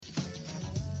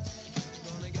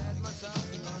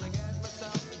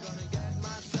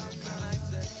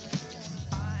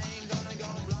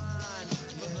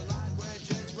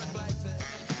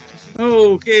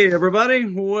Okay, everybody,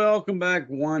 welcome back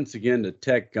once again to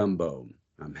Tech Gumbo.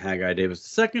 I'm Haggai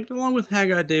Davis II, along with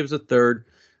Haggai Davis III,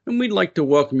 and we'd like to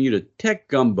welcome you to Tech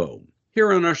Gumbo.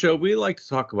 Here on our show, we like to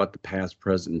talk about the past,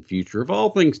 present, and future of all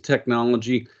things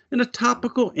technology in a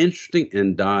topical, interesting,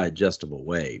 and digestible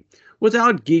way.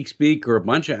 Without geek speak or a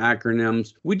bunch of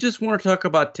acronyms, we just want to talk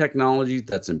about technology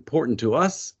that's important to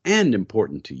us and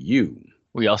important to you.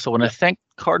 We also want to thank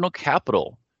Cardinal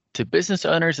Capital. To business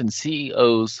owners and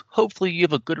CEOs, hopefully you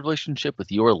have a good relationship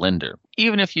with your lender.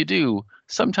 Even if you do,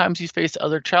 sometimes you face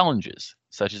other challenges,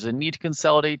 such as a need to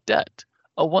consolidate debt,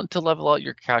 a want to level out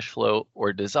your cash flow, or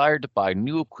a desire to buy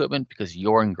new equipment because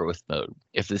you're in growth mode.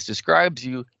 If this describes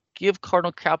you, give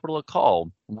Cardinal Capital a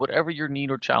call, whatever your need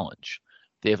or challenge.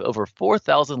 They have over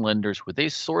 4,000 lenders where they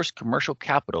source commercial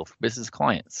capital for business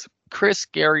clients. Chris,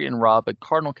 Gary, and Rob at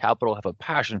Cardinal Capital have a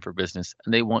passion for business,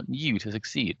 and they want you to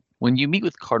succeed. When you meet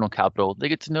with Cardinal Capital, they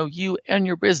get to know you and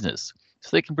your business, so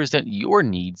they can present your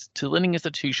needs to a lending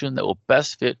institution that will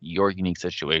best fit your unique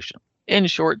situation. In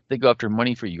short, they go after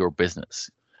money for your business.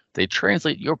 They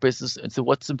translate your business into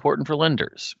what's important for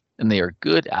lenders, and they are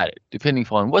good at it. Depending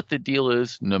upon what the deal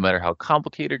is, no matter how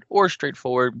complicated or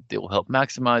straightforward, they will help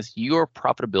maximize your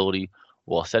profitability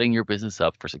while setting your business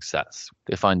up for success.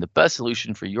 They find the best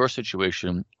solution for your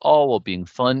situation, all while being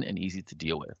fun and easy to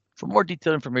deal with. For more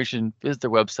detailed information, visit their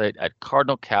website at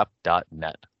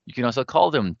cardinalcap.net. You can also call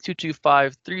them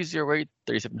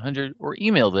 225-308-3700 or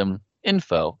email them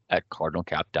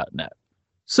info@cardinalcap.net.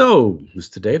 So,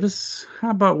 Mr. Davis, how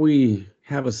about we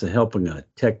have us a helping a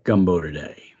Tech Gumbo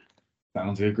today?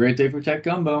 Sounds like a great day for Tech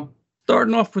Gumbo.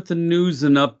 Starting off with the news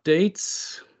and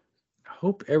updates. I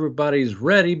hope everybody's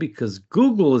ready because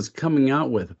Google is coming out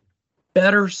with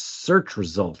better search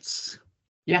results.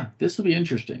 Yeah, this will be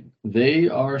interesting. They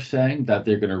are saying that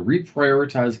they're going to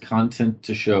reprioritize content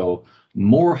to show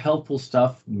more helpful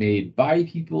stuff made by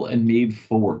people and made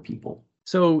for people.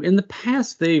 So in the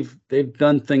past, they've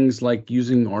done things like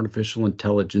using artificial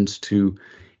intelligence to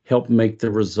help make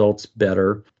the results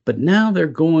better. But now they're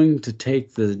going to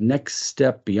take the next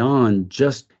step beyond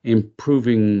just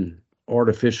improving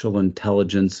artificial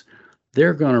intelligence.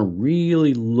 They're going to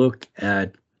really look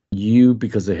at you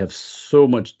because they have so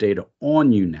much data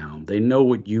on you now. They know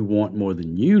what you want more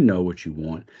than you know what you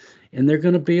want. And they're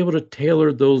going to be able to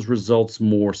tailor those results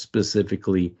more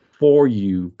specifically for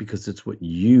you because it's what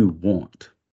you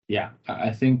want. Yeah, I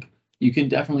think you can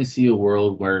definitely see a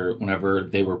world where whenever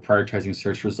they were prioritizing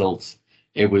search results,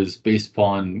 it was based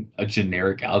upon a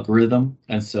generic algorithm.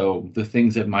 And so the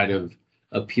things that might have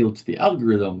appealed to the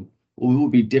algorithm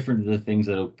would be different than the things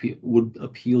that would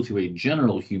appeal to a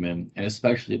general human and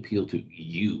especially appeal to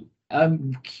you.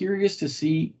 I'm curious to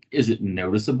see, is it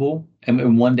noticeable?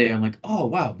 And one day I'm like, oh,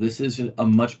 wow, this is a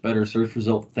much better search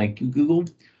result. Thank you, Google.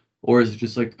 Or is it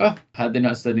just like, oh, had they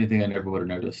not said anything, I never would have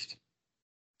noticed?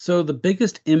 So the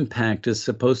biggest impact is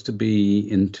supposed to be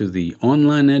into the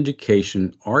online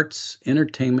education, arts,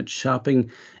 entertainment,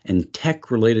 shopping, and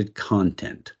tech-related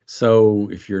content. So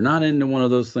if you're not into one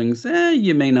of those things,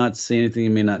 you may not see anything,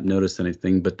 you may not notice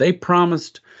anything, but they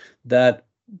promised that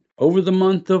over the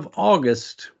month of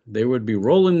August, they would be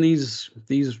rolling these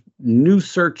new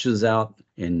searches out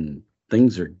and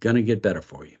things are going to get better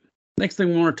for you. Next thing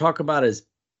we want to talk about is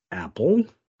Apple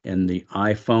and the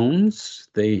iPhones.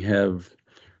 They have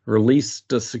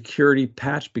released a security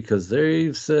patch because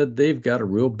they've said they've got a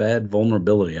real bad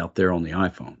vulnerability out there on the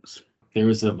iPhones. There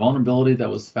was a vulnerability that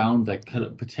was found that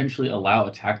could potentially allow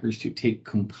attackers to take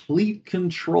complete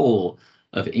control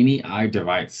of any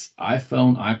iDevice,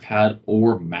 iPhone, iPad,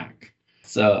 or Mac.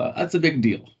 So that's a big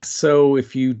deal. So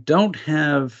if you don't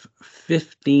have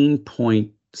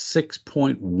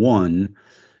 15.6.1,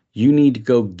 you need to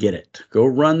go get it. Go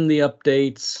run the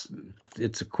updates.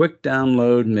 It's a quick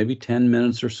download, maybe 10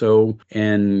 minutes or so,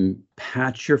 and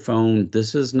patch your phone.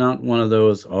 This is not one of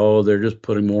those, oh, they're just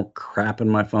putting more crap in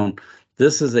my phone.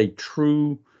 This is a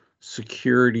true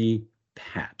security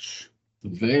patch.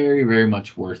 Very, very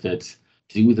much worth it.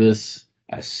 Do this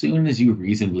as soon as you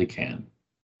reasonably can.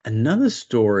 Another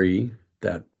story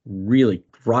that really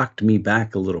rocked me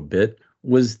back a little bit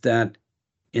was that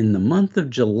in the month of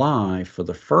July, for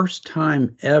the first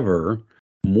time ever,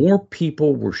 more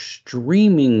people were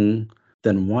streaming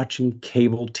than watching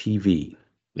cable TV.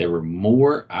 There were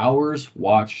more hours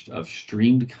watched of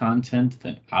streamed content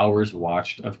than hours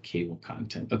watched of cable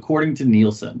content, according to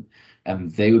Nielsen,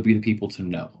 and they would be the people to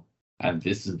know. And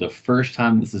this is the first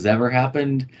time this has ever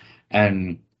happened,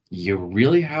 and you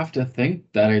really have to think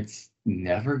that it's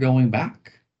never going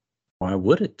back. Why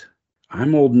would it?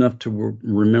 I'm old enough to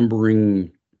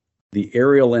remembering the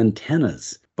aerial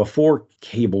antennas before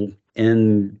cable,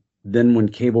 and then when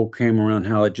cable came around,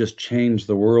 how it just changed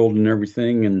the world and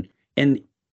everything. And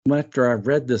after I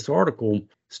read this article,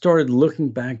 started looking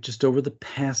back just over the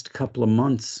past couple of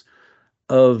months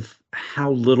of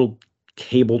how little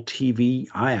cable TV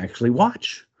I actually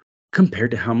watch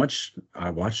compared to how much I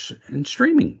watch in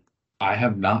streaming. I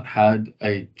have not had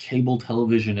a cable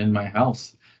television in my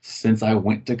house since I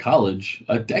went to college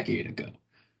a decade ago.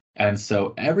 And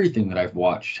so everything that I've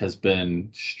watched has been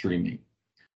streaming.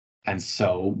 And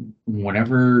so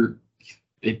whenever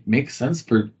it makes sense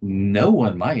for no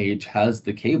one my age has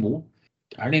the cable,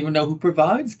 I don't even know who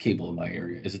provides cable in my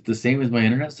area. Is it the same as my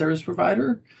internet service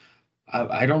provider?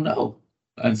 I don't know.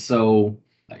 And so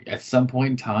at some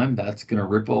point in time, that's going to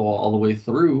ripple all the way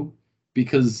through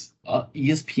because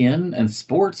ESPN and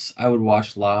sports I would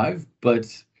watch live, but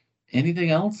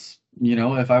anything else,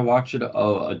 if I watch it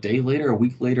a day later, a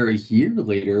week later, a year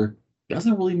later,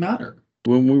 doesn't really matter.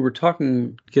 When we were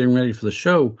talking, getting ready for the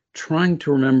show, trying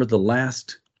to remember the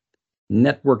last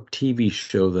network TV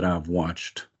show that I've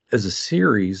watched as a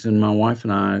series, and my wife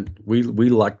and I, we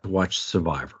like to watch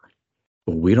Survivor.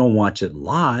 But we don't watch it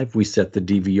live. We set the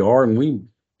DVR and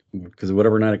because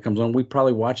whatever night it comes on, we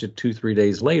probably watch it 2-3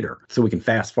 days later so we can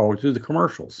fast forward through the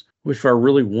commercials. Which if I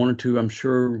really wanted to, I'm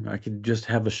sure I could just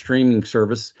have a streaming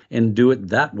service and do it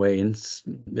that way. And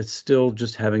it's still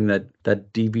just having that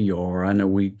DVR. I know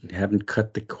we haven't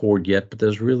cut the cord yet, but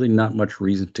there's really not much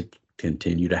reason to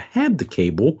continue to have the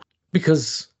cable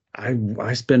because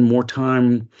I spend more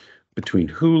time between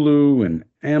Hulu and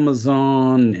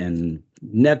Amazon and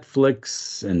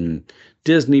Netflix and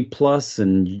Disney Plus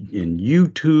and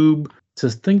YouTube. To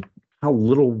think how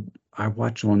little I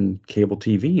watch on cable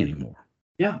TV anymore.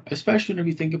 Yeah, especially if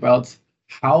you think about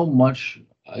how much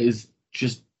is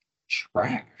just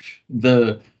trash.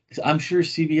 I'm sure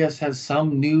CBS has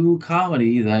some new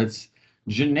comedy that's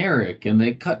generic and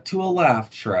they cut to a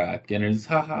laugh track and it's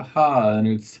ha ha ha and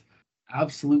it's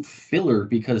absolute filler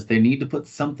because they need to put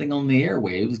something on the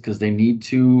airwaves because they need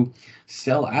to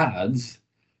sell ads.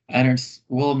 And it's,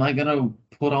 well, am I going to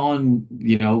put on,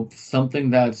 something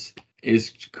that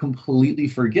is completely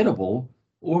forgettable?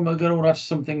 Or am I going to watch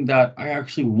something that I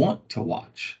actually want to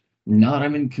watch? Not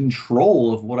I'm in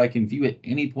control of what I can view at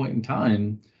any point in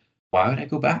time. Why would I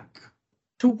go back?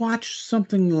 To watch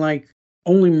something like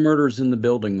Only Murders in the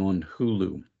Building on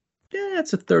Hulu. Yeah,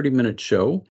 it's a 30-minute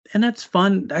show. And that's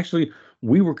fun. Actually,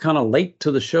 we were kind of late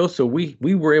to the show, so we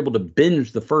were able to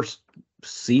binge the first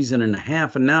season and a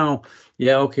half. And now,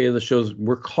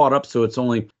 we're caught up, so it's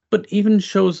only... But even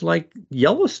shows like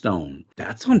Yellowstone,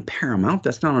 that's on Paramount.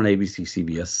 That's not on ABC,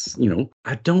 CBS.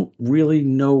 I don't really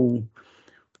know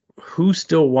who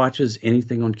still watches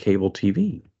anything on cable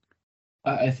TV.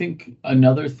 I think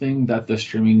another thing that the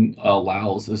streaming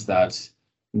allows is that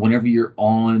whenever you're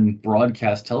on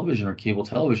broadcast television or cable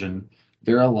television,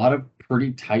 there are a lot of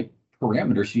pretty tight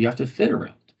parameters you have to fit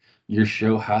around. Your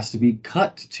show has to be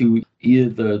cut to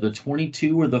either the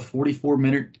 22 or the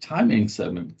 44-minute timing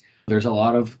segment. There's a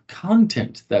lot of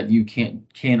content that you can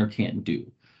or can't do.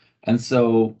 And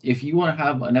so if you want to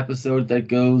have an episode that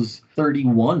goes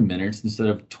 31 minutes instead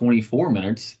of 24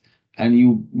 minutes, and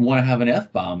you want to have an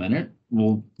F-bomb in it,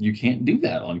 well, you can't do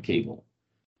that on cable.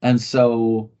 And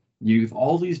so you have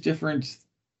all these different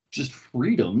just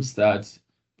freedoms that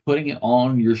putting it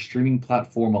on your streaming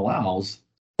platform allows.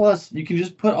 Plus, you can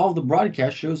just put all the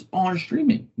broadcast shows on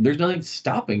streaming. There's nothing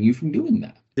stopping you from doing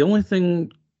that. The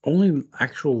only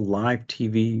actual live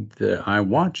TV that I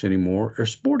watch anymore are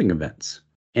sporting events.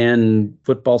 And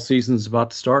football season's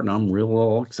about to start, and I'm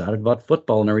real excited about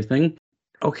football and everything.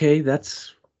 Okay,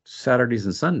 that's Saturdays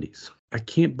and Sundays. I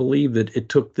can't believe that it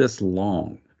took this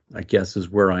long, I guess, is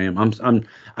where I am.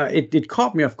 It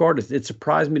caught me off guard. It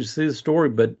surprised me to see the story,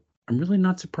 but I'm really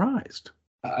not surprised.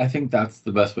 I think that's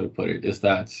the best way to put it, is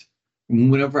that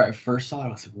whenever I first saw it,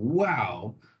 I was like,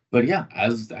 wow. But yeah,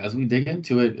 as we dig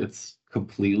into it, it's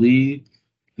completely,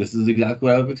 this is exactly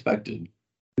what I've expected.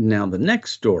 Now, the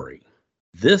next story,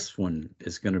 this one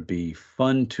is going to be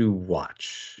fun to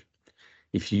watch.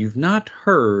 If you've not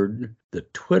heard the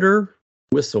Twitter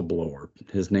whistleblower,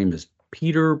 his name is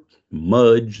Peter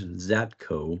Mudge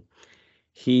Zatko.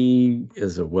 He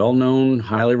is a well-known,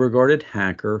 highly regarded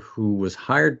hacker who was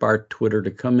hired by Twitter to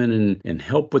come in and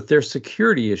help with their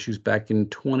security issues back in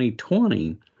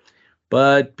 2020.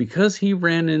 But because he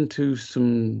ran into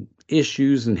some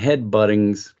issues and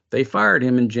headbuttings, they fired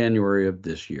him in January of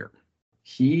this year.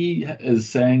 He is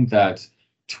saying that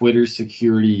Twitter's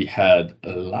security had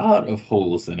a lot of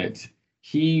holes in it.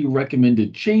 He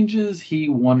recommended changes. He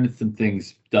wanted some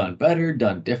things done better,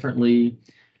 done differently.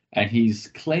 And he's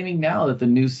claiming now that the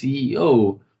new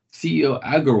CEO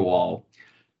Agarwal,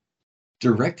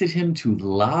 directed him to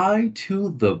lie to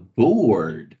the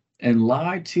board and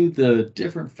lie to the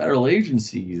different federal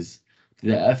agencies,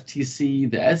 the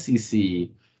FTC, the SEC,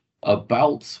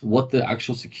 about what the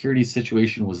actual security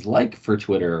situation was like for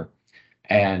Twitter.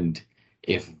 And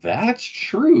if that's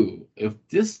true, if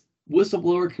this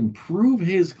whistleblower can prove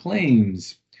his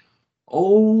claims,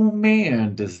 oh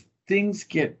man, does things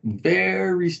get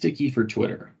very sticky for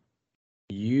Twitter.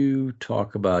 You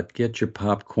talk about get your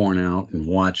popcorn out and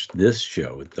watch this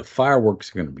show. The fireworks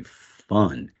are going to be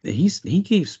fun. He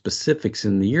gave specifics.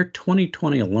 In the year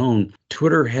 2020 alone,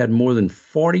 Twitter had more than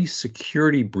 40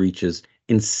 security breaches,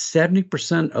 and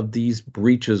 70% of these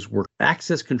breaches were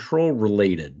access control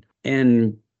related.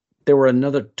 And there were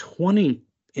another 20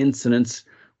 incidents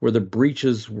where the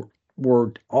breaches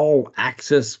were all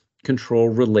access control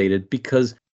related,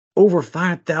 because over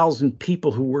 5,000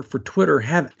 people who work for Twitter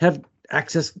have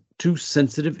access to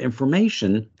sensitive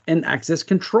information and access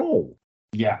control.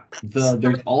 Yeah,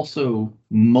 there's also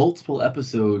multiple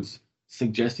episodes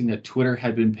suggesting that Twitter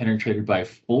had been penetrated by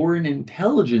foreign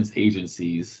intelligence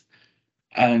agencies.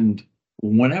 And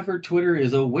whenever Twitter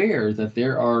is aware that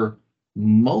there are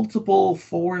multiple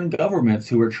foreign governments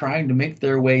who are trying to make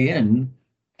their way in,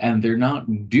 and they're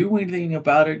not doing anything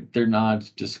about it, they're not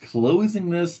disclosing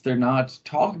this, they're not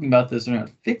talking about this, they're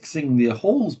not fixing the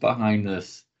holes behind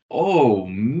this. Oh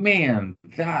man,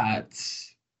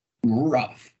 that's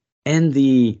rough. And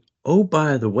oh,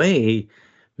 by the way,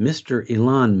 Mr.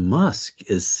 Elon Musk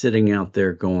is sitting out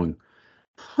there going,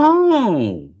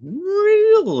 oh,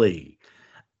 really?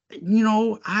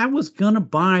 I was going to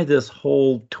buy this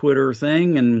whole Twitter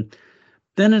thing, and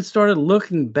then it started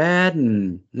looking bad,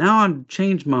 and now I've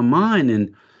changed my mind.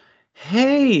 And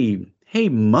hey,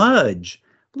 Mudge,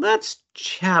 let's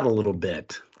chat a little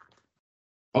bit.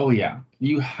 Oh, yeah.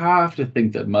 You have to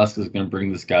think that Musk is going to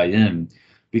bring this guy in,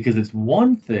 because it's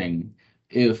one thing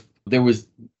if there was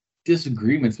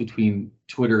disagreements between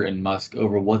Twitter and Musk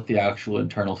over what the actual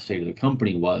internal state of the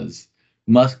company was.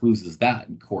 Musk loses that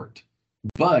in court.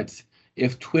 But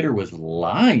if Twitter was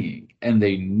lying and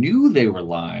they knew they were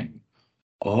lying,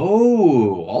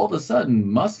 all of a sudden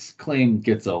Musk's claim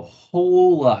gets a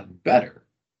whole lot better.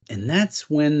 And that's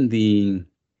when the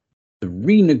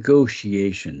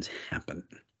renegotiations happen.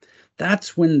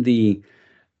 That's when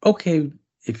okay,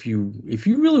 if you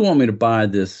really want me to buy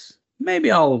this,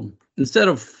 maybe I'll, instead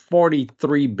of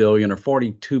 43 billion or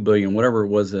 42 billion, whatever it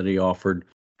was that he offered,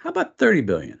 how about 30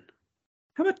 billion?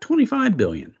 How about 25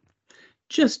 billion?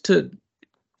 Just to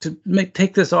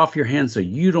take this off your hands so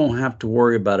you don't have to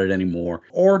worry about it anymore.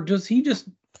 Or does he just,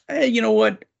 hey, you know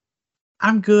what?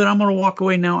 I'm good. I'm going to walk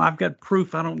away now. I've got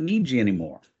proof. I don't need you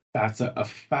anymore. That's a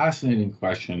fascinating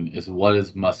question, is what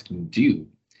does Musk do?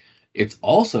 It's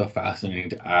also fascinating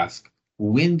to ask,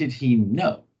 when did he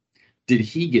know? Did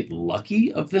he get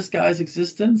lucky of this guy's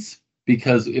existence?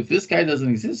 Because if this guy doesn't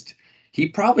exist, he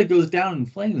probably goes down in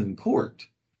flames in court.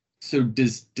 So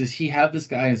does he have this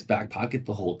guy in his back pocket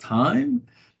the whole time?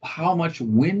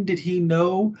 When did he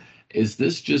know? Is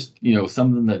this just,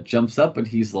 something that jumps up and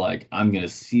he's like, I'm going to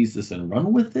seize this and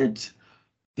run with it?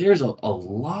 There's a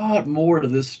lot more to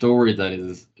this story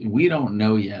that we don't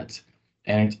know yet.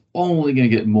 And it's only going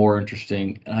to get more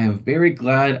interesting. And I am very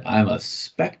glad I'm a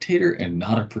spectator and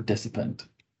not a participant.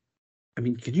 I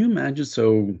mean, can you imagine?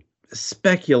 So,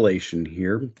 speculation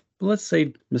here. Let's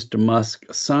say Mr. Musk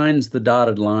signs the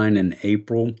dotted line in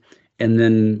April, and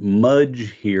then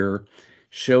Mudge here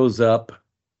shows up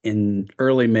in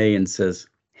early May and says,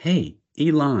 hey,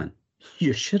 Elon,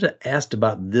 you should have asked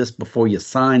about this before you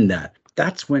signed that.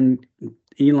 That's when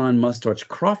Elon Musk starts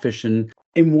crawfishing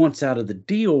and wants out of the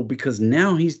deal, because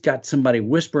now he's got somebody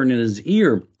whispering in his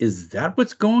ear. Is that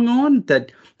what's going on?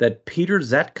 That Peter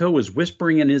Zatko is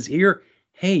whispering in his ear,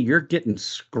 hey, you're getting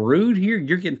screwed here.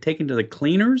 You're getting taken to the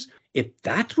cleaners. If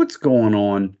that's what's going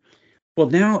on, well,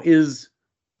 now is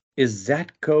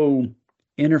Zatko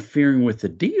interfering with the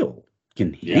deal?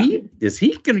 Is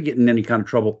he going to get in any kind of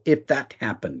trouble if that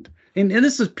happened? And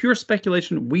this is pure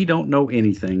speculation. We don't know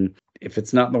anything. If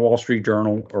it's not in the Wall Street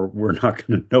Journal, or we're not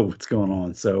going to know what's going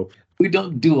on. So we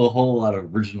don't do a whole lot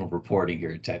of original reporting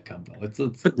here at Tech Combo. We're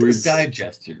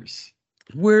digesters.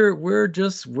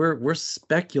 We're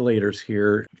speculators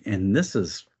here, and this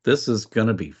is going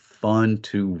to be fun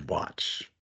to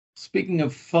watch. Speaking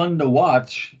of fun to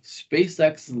watch,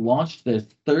 SpaceX launched their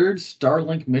third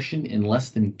Starlink mission in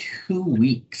less than 2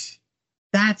 weeks.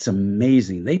 That's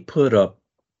amazing. They put up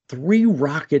 3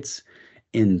 rockets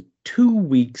in 2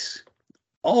 weeks.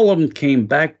 All of them came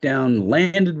back down,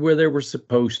 landed where they were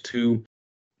supposed to.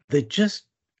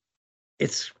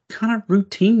 It's kind of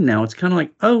routine now. It's kind of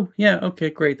like, oh, yeah, okay,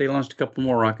 great. They launched a couple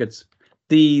more rockets.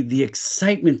 the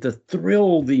excitement, the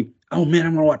thrill, the oh man,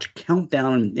 I'm gonna watch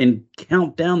countdown and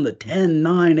count down the 10,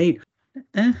 9, 8.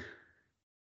 Eh,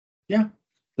 Yeah.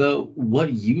 The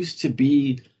what used to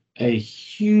be a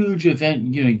huge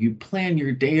event, you plan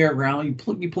your day around,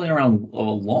 you plan around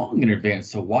long in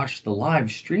advance to watch the live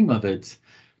stream of it.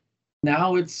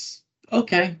 Now it's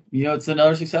okay, it's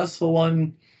another successful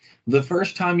one. The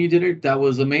first time you did it, that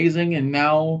was amazing, and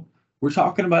now we're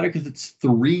talking about it because it's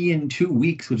 3 in 2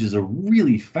 weeks, which is a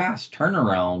really fast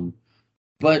turnaround.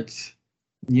 But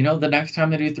the next time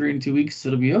they do 3 in 2 weeks,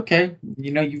 it'll be okay.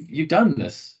 You've done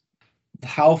this.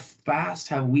 How fast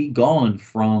have we gone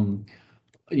from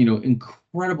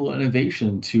incredible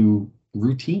innovation to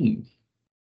routine?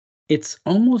 it's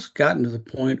almost gotten to the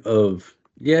point of,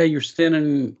 yeah, you're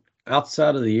standing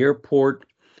outside of the airport.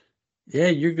 Yeah,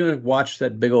 you're gonna watch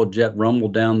that big old jet rumble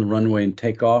down the runway and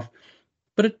take off,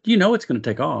 but it's gonna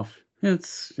take off.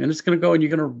 It's gonna go, and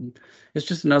you're gonna. It's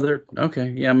just another.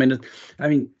 Okay, yeah. I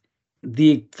mean,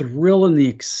 the thrill and the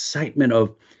excitement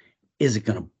of, is it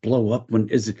gonna blow up?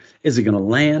 Is it gonna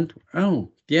land? Oh,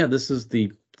 yeah. This is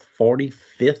the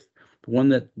 45th one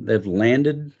that they've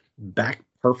landed back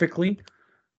perfectly.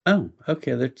 Oh,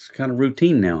 okay. That's kind of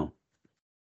routine now.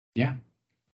 Yeah.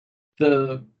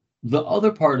 The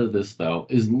other part of this, though,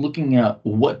 is looking at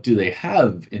what do they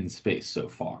have in space so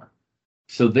far.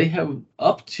 So they have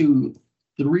up to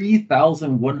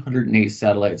 3,108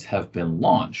 satellites have been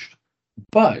launched,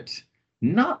 but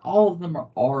not all of them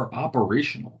are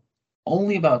operational.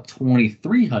 Only about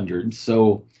 2,300,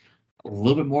 so a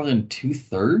little bit more than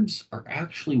 2/3 are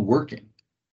actually working.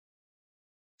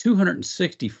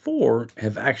 264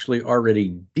 have actually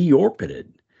already deorbited,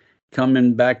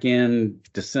 coming back in,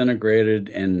 disintegrated,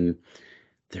 and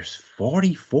there's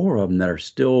 44 of them that are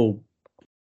still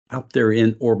out there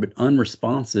in orbit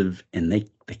unresponsive, and they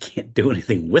can't do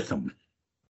anything with them.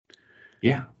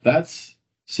 Yeah,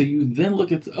 so you then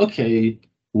look at, okay,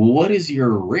 what is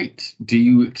your rate? Do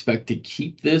you expect to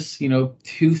keep this,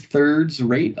 2/3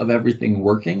 rate of everything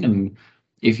working? And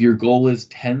if your goal is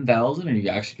 10,000 and you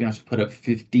actually can have to put up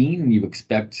 15 and you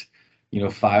expect,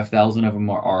 5,000 of them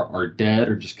are dead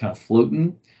or just kind of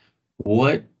floating,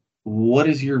 what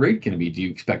is your rate going to be? Do you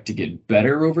expect to get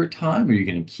better over time? Are you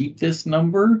going to keep this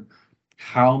number?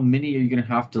 How many are you going to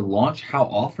have to launch? How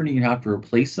often are you going to have to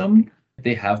replace them?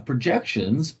 They have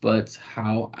projections, but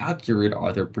how accurate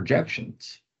are their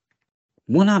projections?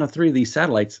 1 out of 3 of these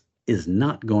satellites is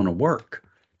not going to work.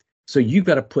 So you've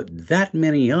got to put that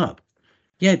many up.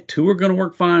 Yeah, 2 are going to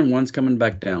work fine. 1's coming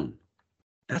back down.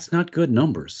 That's not good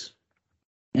numbers.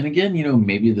 And again,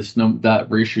 maybe that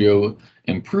ratio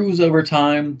improves over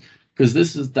time, because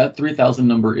that 3,000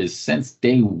 number is since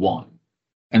day one.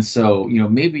 And so,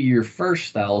 maybe your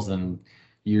first 1,000,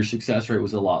 your success rate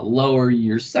was a lot lower.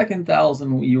 Your second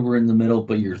 1,000, you were in the middle,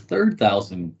 but your third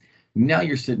 1,000, now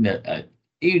you're sitting at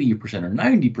 80% or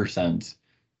 90%.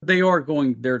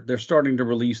 They're starting to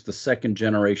release the 2nd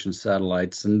generation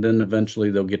satellites, and then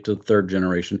eventually they'll get to the 3rd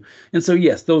generation. And so,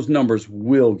 yes, those numbers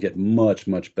will get much,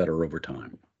 much better over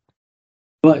time.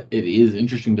 But it is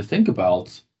interesting to think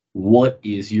about, what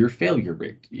is your failure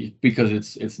rate? Because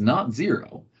it's not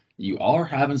zero. You are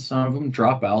having some of them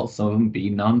drop out, some of them be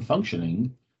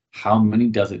non-functioning. How many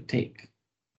does it take?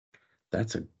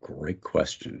 That's a great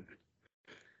question.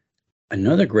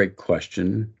 Another great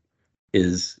question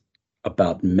is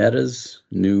about Meta's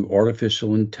new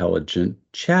artificial intelligent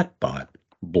chatbot,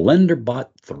 BlenderBot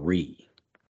 3.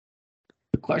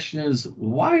 The question is,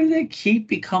 why do they keep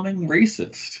becoming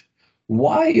racist?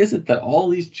 Why is it that all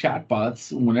these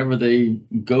chatbots, whenever they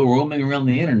go roaming around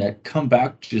the internet, come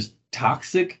back just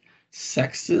toxic,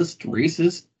 sexist,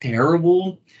 racist,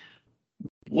 terrible?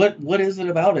 What is it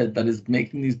about it that is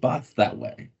making these bots that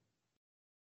way?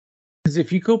 Because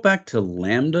if you go back to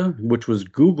LaMDA, which was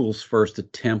Google's first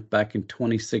attempt back in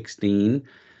 2016,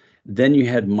 then you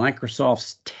had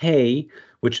Microsoft's Tay,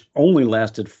 which only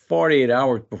lasted 48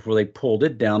 hours before they pulled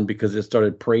it down because it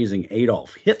started praising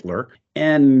Adolf Hitler.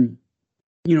 And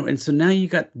so now you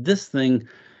got this thing.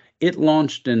 It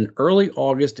launched in early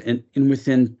August, and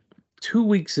within 2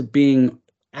 weeks of being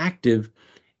active,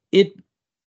 it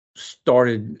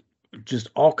started just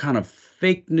all kind of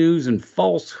fake news and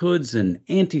falsehoods and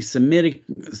anti-Semitic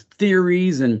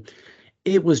theories, and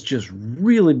it was just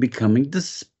really becoming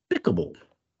despicable.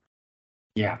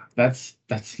 Yeah, that's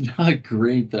not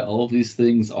great that all of these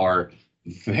things are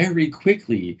very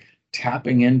quickly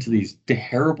tapping into these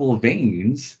terrible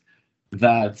veins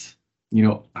that,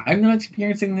 I'm not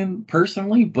experiencing them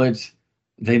personally, but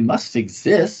they must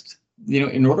exist.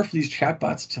 In order for these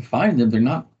chatbots to find them, they're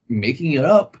not making it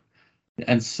up.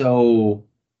 And so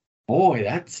Boy,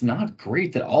 that's not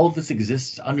great that all of this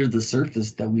exists under the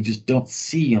surface that we just don't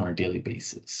see on a daily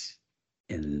basis.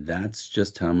 And that's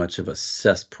just how much of a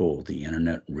cesspool the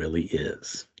internet really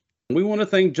is. We want to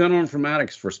thank General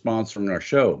Informatics for sponsoring our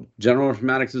show. General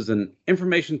Informatics is an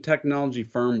information technology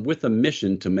firm with a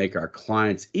mission to make our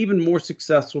clients even more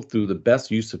successful through the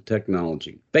best use of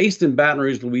technology. Based in Baton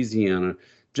Rouge, Louisiana,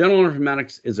 General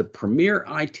Informatics is a premier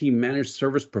IT managed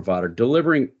service provider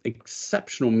delivering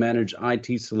exceptional managed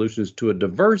IT solutions to a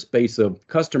diverse base of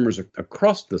customers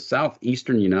across the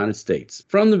southeastern United States.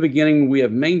 From the beginning, we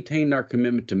have maintained our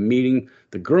commitment to meeting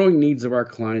the growing needs of our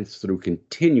clients through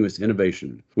continuous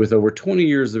innovation. With over 20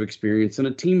 years of experience and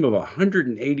a team of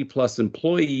 180 plus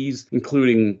employees,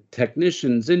 including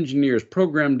technicians, engineers,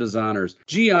 program designers,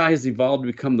 GI has evolved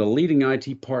to become the leading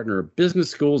IT partner of business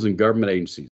schools and government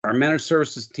agencies. Our managed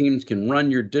services teams can run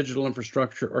your digital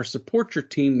infrastructure or support your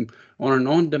team on an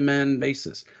on-demand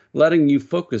basis, letting you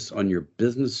focus on your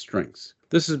business strengths.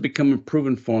 This has become a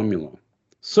proven formula.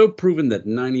 So proven that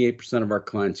 98% of our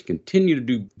clients continue to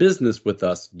do business with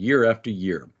us year after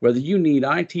year. Whether you need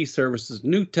IT services,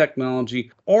 new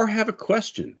technology, or have a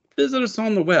question, visit us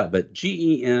on the web at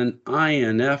geninf.com.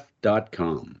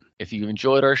 If you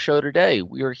enjoyed our show today,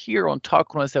 we are here on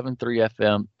Talk 107.3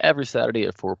 FM every Saturday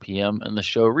at 4 p.m. and the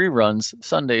show reruns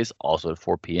Sundays also at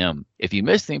 4 p.m. If you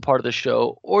missed any part of the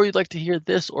show or you'd like to hear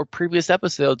this or previous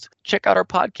episodes, check out our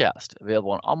podcast,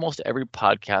 available on almost every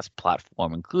podcast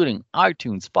platform, including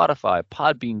iTunes, Spotify,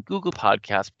 Podbean, Google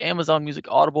Podcasts, Amazon Music,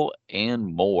 Audible, and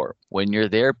more. When you're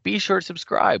there, be sure to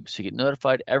subscribe so you get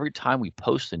notified every time we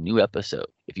post a new episode.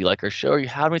 If you like our show or you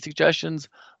have any suggestions,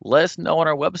 let us know on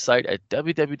our website at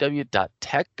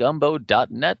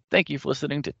www.techgumbo.net. Thank you for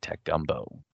listening to Tech Gumbo.